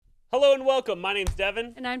Hello and welcome. My name's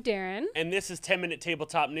Devin. And I'm Darren. And this is 10-Minute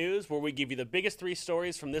Tabletop News, where we give you the biggest 3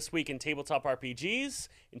 stories from this week in tabletop RPGs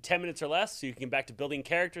in 10 minutes or less, so you can get back to building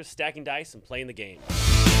characters, stacking dice, and playing the game.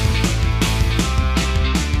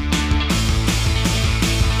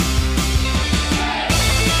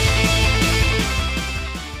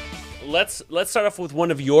 Let's start off with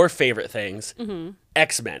one of your favorite things,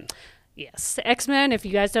 X-Men. Yes, X-Men, if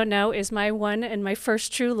you guys don't know, is my one and my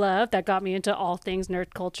first true love that got me into all things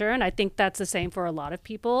nerd culture. And I think that's the same for a lot of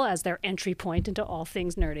people as their entry point into all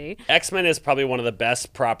things nerdy. X-Men is probably one of the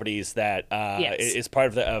best properties that Yes. is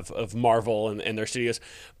part of Marvel and their studios.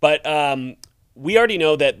 But we already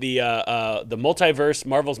know that the multiverse,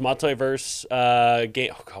 Marvel's multiverse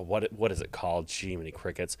game. Oh God, what is it called? Gee, many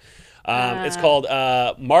crickets. It's called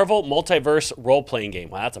Marvel Multiverse Role-Playing Game.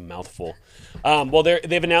 Wow, that's a mouthful. Well,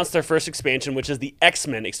 they've announced their first expansion, which is the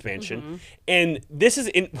X-Men expansion. And this is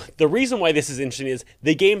the reason why this is interesting is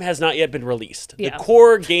the game has not yet been released. Yeah. The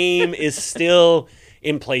core game is still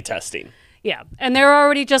in playtesting. Yeah, and they're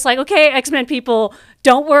already just like, okay, X-Men people,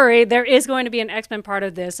 don't worry, there is going to be an X-Men part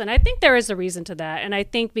of this. And I think there is a reason to that. And I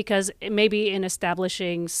think because maybe in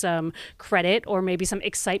establishing some credit or maybe some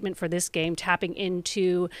excitement for this game, tapping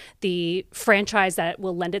into the franchise that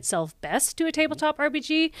will lend itself best to a tabletop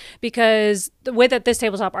RPG, because the way that this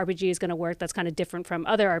tabletop RPG is going to work that's kind of different from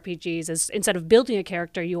other RPGs is instead of building a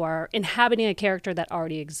character, you are inhabiting a character that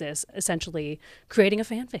already exists, essentially creating a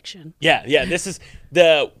fan fiction. Yeah, this is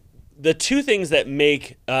the two things that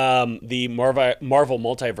make the Marvel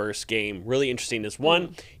Multiverse game really interesting is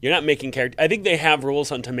one, you're not making character. I think they have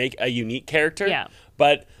rules on to make a unique character. Yeah.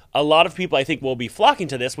 But a lot of people, I think, will be flocking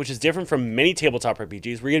to this, which is different from many tabletop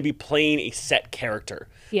RPGs. We're going to be playing a set character.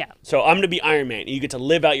 Yeah. So I'm going to be Iron Man. And you get to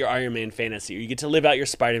live out your Iron Man fantasy, or you get to live out your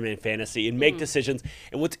Spider-Man fantasy and make decisions.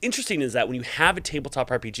 And what's interesting is that when you have a tabletop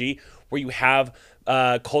RPG where you have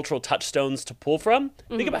cultural touchstones to pull from,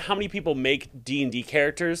 think about how many people make D&D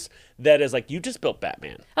characters that is like, you just built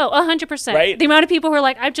Batman. Oh, 100%. Right? The amount of people who are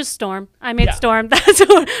like, I'm just Storm. I made Yeah. Storm. That's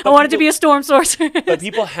what I wanted to be a Storm sorcerer. But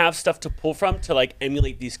people have stuff to pull from to like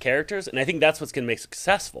emulate these characters, and I think that's what's going to make it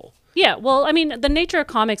successful. Yeah, well, I mean, the nature of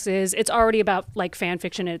comics is it's already about like fan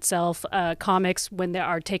fiction itself. Comics, when they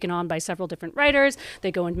are taken on by several different writers, they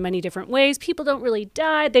go in many different ways. People don't really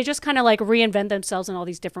die. They just kind of like reinvent themselves in all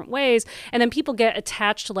these different ways. And then people get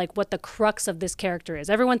attached to like what the crux of this character is.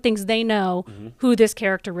 Everyone thinks they know who this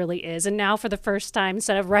character really is. And now for the first time,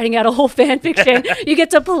 instead of writing out a whole fan fiction, you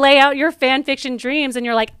get to play out your fan fiction dreams. And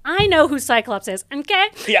you're like, I know who Cyclops is. Okay?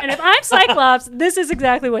 Yeah. And if I'm Cyclops, this is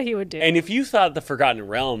exactly what he would do. And if you thought the Forgotten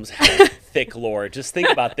Realms had thick lore, just think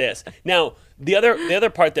about this. Now, the other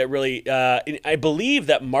part that really, I believe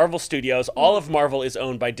that Marvel Studios, all of Marvel is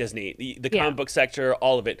owned by Disney, the comic book sector,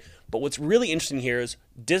 all of it. But what's really interesting here is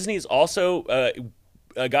Disney's also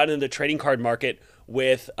got into the trading card market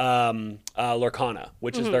with Lorcana,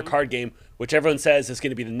 which is their card game, which everyone says is going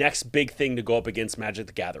to be the next big thing to go up against Magic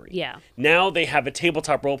the Gathering. Yeah. Now they have a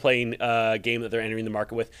tabletop role-playing game that they're entering the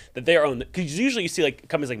market with that they own. Because usually you see like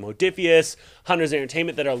companies like Modifius, Hunters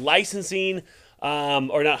Entertainment that are licensing,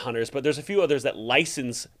 or not Hunters, but there's a few others that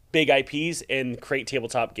license big IPs and create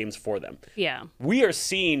tabletop games for them. Yeah. We are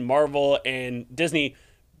seeing Marvel and Disney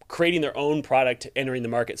creating their own product entering the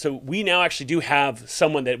market. So we now actually do have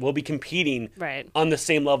someone that will be competing on the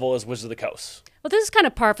same level as Wizards of the Coast. Well, this is kind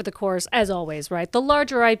of par for the course, as always, right? The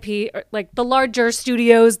larger IP, like the larger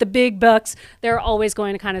studios, the big bucks, they're always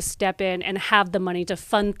going to kind of step in and have the money to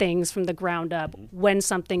fund things from the ground up when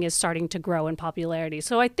something is starting to grow in popularity.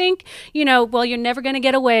 So I think, well, you're never going to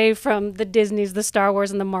get away from the Disneys, the Star Wars,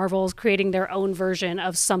 and the Marvels creating their own version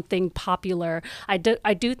of something popular. I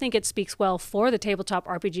do think it speaks well for the tabletop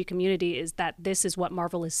RPG community is that this is what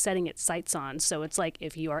Marvel is setting its sights on. So it's like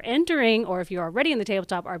if you are entering or if you're already in the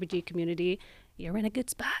tabletop RPG community, you're in a good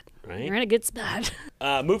spot. Right? You're in a good spot.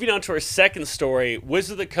 Moving on to our second story,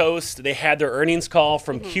 Wizards of the Coast, they had their earnings call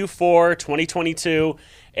from Q4 2022,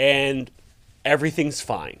 and everything's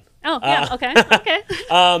fine. Oh, yeah, okay.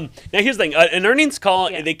 Now, here's the thing. An earnings call,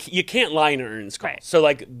 you can't lie in an earnings call. Right. So,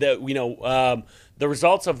 like, the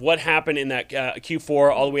results of what happened in that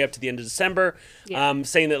Q4 all the way up to the end of December,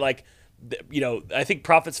 saying that, like, I think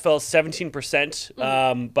profits fell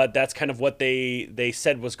 17%, but that's kind of what they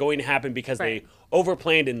said was going to happen because they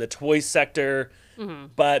overplanned in the toy sector.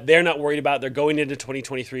 But they're not worried about it. They're going into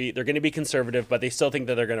 2023. They're going to be conservative, but they still think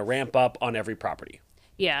that they're going to ramp up on every property.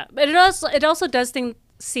 Yeah, but it also does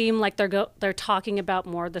seem like they're talking about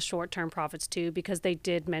more the short-term profits too, because they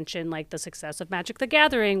did mention like the success of Magic the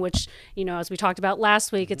Gathering, which, you know, as we talked about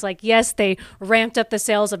last week, it's like, yes, they ramped up the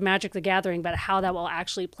sales of Magic the Gathering, but how that will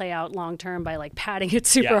actually play out long term by like padding it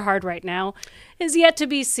super hard right now is yet to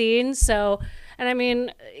be seen. So, and I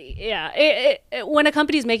mean, yeah, when a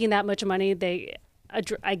company's making that much money,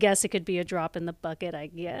 I guess it could be a drop in the bucket, I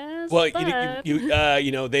guess. Well,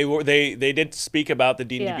 you know, they did speak about the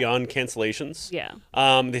D&D Beyond cancellations. Yeah.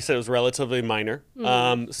 They said it was relatively minor.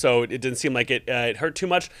 So it didn't seem like it hurt too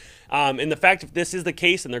much. And the fact if this is the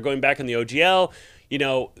case and they're going back in the OGL, you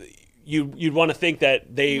know, you'd want to think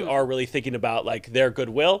that they are really thinking about like their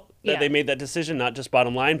goodwill that they made that decision, not just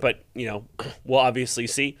bottom line. But you know, we'll obviously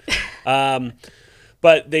see.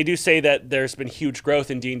 But they do say that there's been huge growth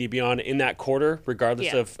in D&D Beyond in that quarter,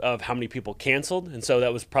 regardless of how many people canceled. And so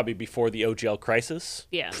that was probably before the OGL crisis.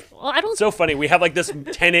 Yeah. Well, I don't... So funny. We have like this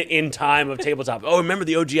tenet in time of tabletop. Oh, remember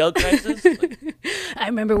the OGL crisis? Like, I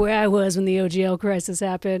remember where I was when the OGL crisis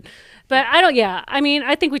happened. But I mean,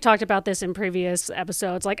 I think we talked about this in previous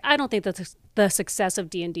episodes. Like, I don't think that the success of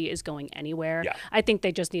D&D is going anywhere. Yeah. I think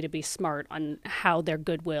they just need to be smart on how their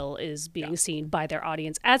goodwill is being seen by their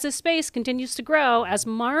audience as the space continues to grow, as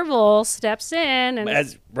Marvel steps in. And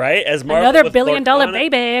as Marvel, another billion-dollar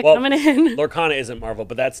baby coming in. Lorcana isn't Marvel,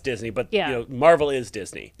 but that's Disney. But, you know, Marvel is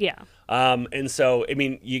Disney. Yeah. And so, I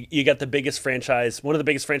mean, you got the biggest franchise, one of the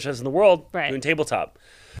biggest franchises in the world doing tabletop.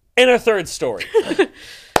 And our third story.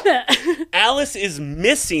 Alice is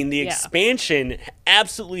missing the expansion,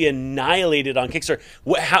 absolutely annihilated on Kickstarter.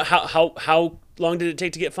 How long did it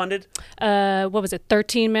take to get funded? What was it?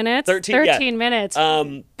 13 minutes. 13 minutes.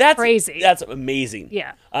 That's crazy. That's amazing.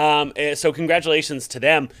 Yeah. So congratulations to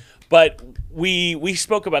them. But we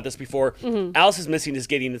spoke about this before. Alice is Missing is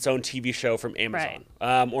getting its own TV show from Amazon,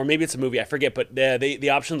 or maybe it's a movie. I forget. But the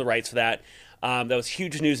option of the rights for that. That was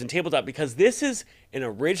huge news in tabletop because this is an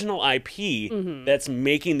original IP that's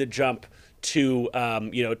making the jump to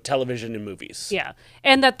television and movies. Yeah,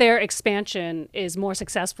 and that their expansion is more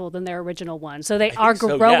successful than their original one. So they are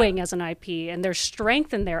growing as an IP, and there's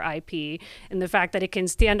strength in their IP in the fact that it can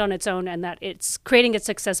stand on its own and that it's creating its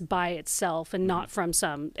success by itself and not from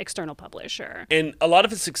some external publisher. And a lot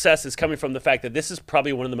of its success is coming from the fact that this is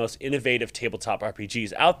probably one of the most innovative tabletop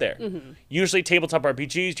RPGs out there. Usually tabletop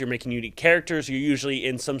RPGs, you're making unique characters, you're usually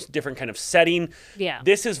in some different kind of setting. Yeah.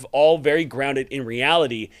 This is all very grounded in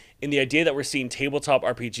reality, in the idea that we're seeing tabletop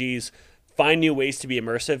RPGs find new ways to be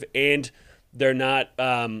immersive, and they're not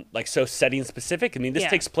like so setting specific. I mean, this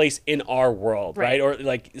takes place in our world, right? Or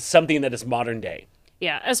like something that is modern day.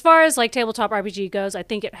 Yeah, as far as like tabletop RPG goes, I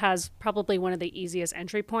think it has probably one of the easiest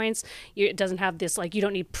entry points. It doesn't have this, like, you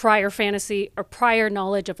don't need prior fantasy or prior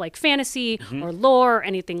knowledge of like fantasy or lore or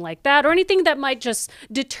anything like that, or anything that might just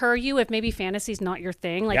deter you if maybe fantasy's not your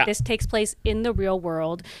thing. Like this takes place in the real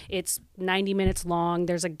world. It's 90 minutes long.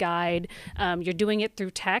 There's a guide. You're doing it through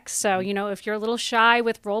text. So, you know, if you're a little shy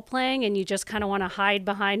with role playing and you just kind of want to hide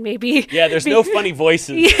behind maybe. Yeah, there's no funny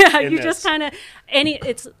voices. Yeah, in you this. just kind of,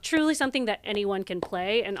 it's truly something that anyone can play,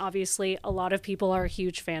 and obviously a lot of people are a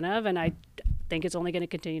huge fan of, and I think it's only going to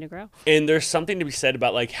continue to grow. And there's something to be said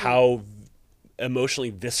about like how emotionally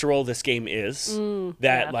visceral this game is,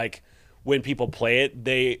 that like when people play it,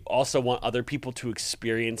 they also want other people to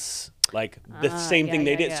experience like the same thing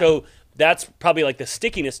they did. So that's probably like the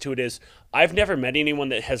stickiness to it is I've never met anyone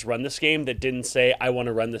that has run this game that didn't say, I want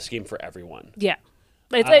to run this game for everyone. Yeah.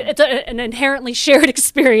 It's an inherently shared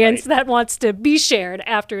experience that wants to be shared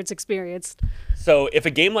after it's experienced. So if a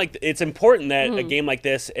game like it's important that a game like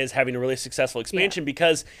this is having a really successful expansion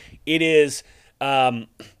because it is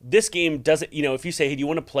this game doesn't, you know, if you say, hey, do you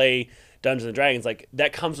want to play Dungeons and Dragons, like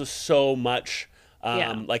that comes with so much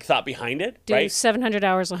like thought behind it, Do right? 700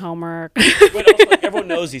 hours of homework. But also, like, everyone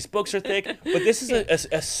knows these books are thick, but this is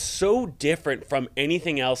a so different from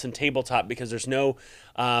anything else in tabletop because there's no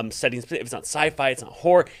settings. It's not sci-fi, it's not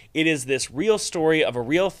horror. It is this real story of a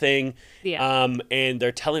real thing, and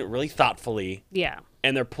they're telling it really thoughtfully. Yeah.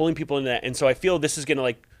 And they're pulling people into that, and so I feel this is going to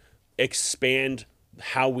like expand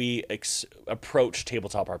how we approach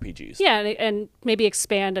tabletop RPGs. Yeah, and maybe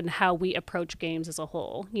expand on how we approach games as a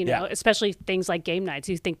whole, you know, especially things like game nights.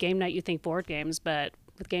 You think game night, you think board games, but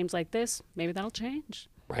with games like this, maybe that'll change.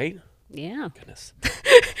 Right? Yeah. Goodness.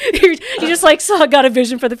 you just like got a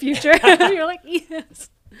vision for the future. You're like, yes.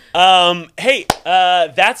 Hey,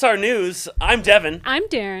 that's our news. I'm Devin. I'm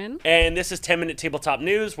Darren. And this is 10-Minute Tabletop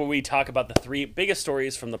News, where we talk about the 3 biggest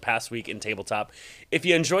stories from the past week in tabletop. If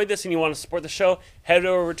you enjoyed this and you want to support the show, head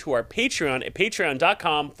over to our Patreon at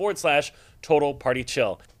patreon.com/Total Party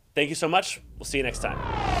Chill. Thank you so much. We'll see you next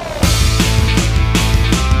time.